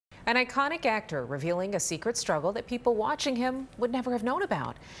An iconic actor revealing a secret struggle that people watching him would never have known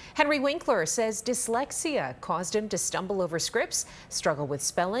about. Henry Winkler says dyslexia caused him to stumble over scripts, struggle with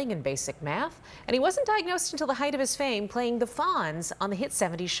spelling and basic math, and he wasn't diagnosed until the height of his fame playing the Fonz on the hit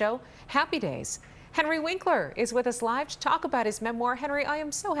 70s show Happy Days. Henry Winkler is with us live to talk about his memoir. Henry, I am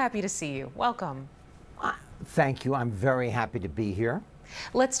so happy to see you. Welcome. Thank you. I'm very happy to be here.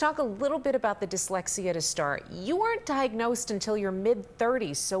 Let's talk a little bit about the dyslexia to start. You weren't diagnosed until your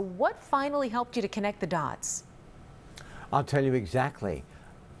mid-30s, so what finally helped you to connect the dots? I'll tell you exactly.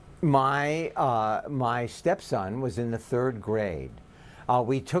 My stepson was in the 3rd grade.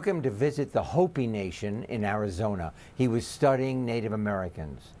 We took him to visit the Hopi Nation in Arizona. He was studying Native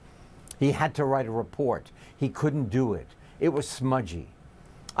Americans. He had to write a report. He couldn't do it. It was smudgy.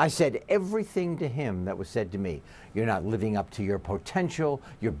 I said everything to him that was said to me. You're not living up to your potential.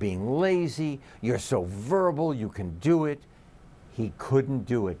 You're being lazy. You're so verbal. You can do it. He couldn't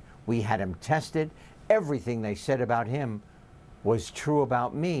do it. We had him tested. Everything they said about him was true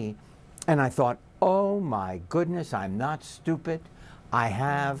about me. And I thought, oh my goodness, I'm not stupid. I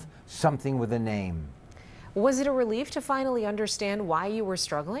have something with a name. Was it a relief to finally understand why you were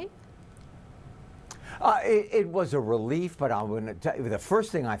struggling? It was a relief, but I'm going to tell you, the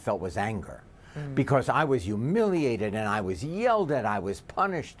first thing I felt was anger. Because I was humiliated and I was yelled at, I was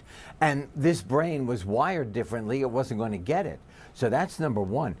punished, and this brain was wired differently. It wasn't going to get it. So that's number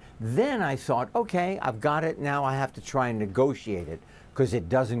one. Then I thought, okay, I've got it. Now I have to try and negotiate it because it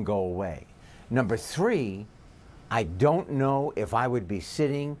doesn't go away. Number three, I don't know if I would be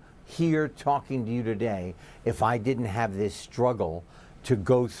sitting here talking to you today if I didn't have this struggle to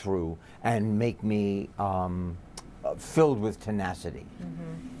go through and make me filled with tenacity.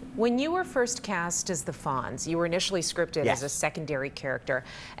 When you were first cast as the Fonz, you were initially scripted as a secondary character.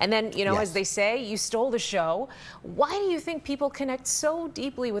 And then, you know, as they say, you stole the show. Why do you think people connect so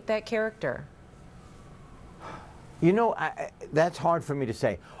deeply with that character? You know, that's hard for me to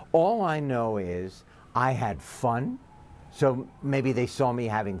say. All I know is I had fun, so maybe they saw me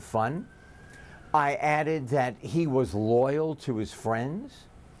having fun. I added that he was loyal to his friends.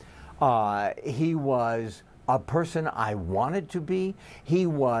 He was a person I wanted to be. He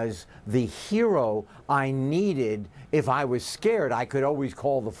was the hero I needed. If I was scared, I could always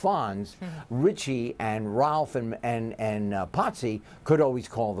call the Fonz. Richie and Ralph and Potsy could always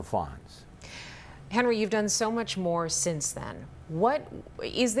call the Fonz. Henry, you've done so much more since then.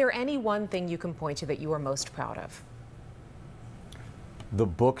 Is there any one thing you can point to that you are most proud of? The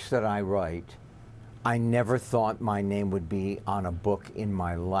books that I write. I never thought my name would be on a book in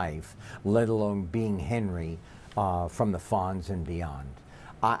my life, let alone being Henry from the Fonz and beyond.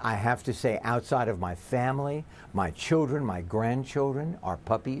 I have to say, outside of my family, my children, my grandchildren, our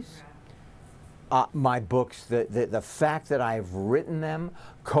puppies, my books, the fact that I've written them,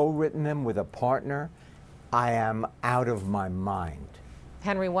 co-written them with a partner, I am out of my mind.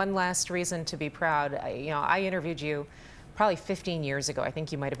 Henry, one last reason to be proud. I interviewed you probably 15 years ago. I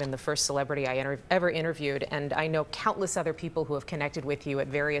think you might have been the first celebrity I ever interviewed, and I know countless other people who have connected with you at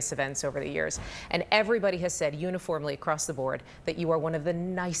various events over the years. And everybody has said uniformly across the board that you are one of the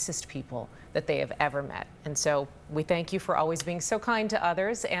nicest people that they have ever met. And so we thank you for always being so kind to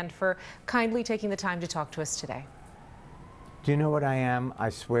others and for kindly taking the time to talk to us today. Do you know what I am? I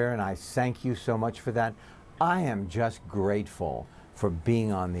swear, and I thank you so much for that. I am just grateful for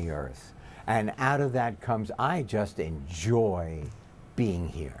being on the earth. And out of that comes, I just enjoy being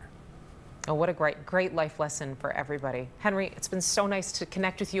here. Oh, what a great life lesson for everybody. Henry, it's been so nice to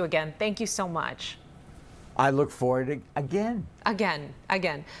connect with you again. Thank you so much. I look forward to again. Again.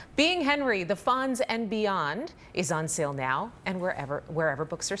 Being Henry, the Fonz and Beyond is on sale now and wherever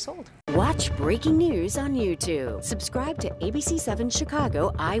books are sold. Watch breaking news on YouTube. Subscribe to ABC7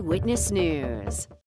 Chicago Eyewitness News.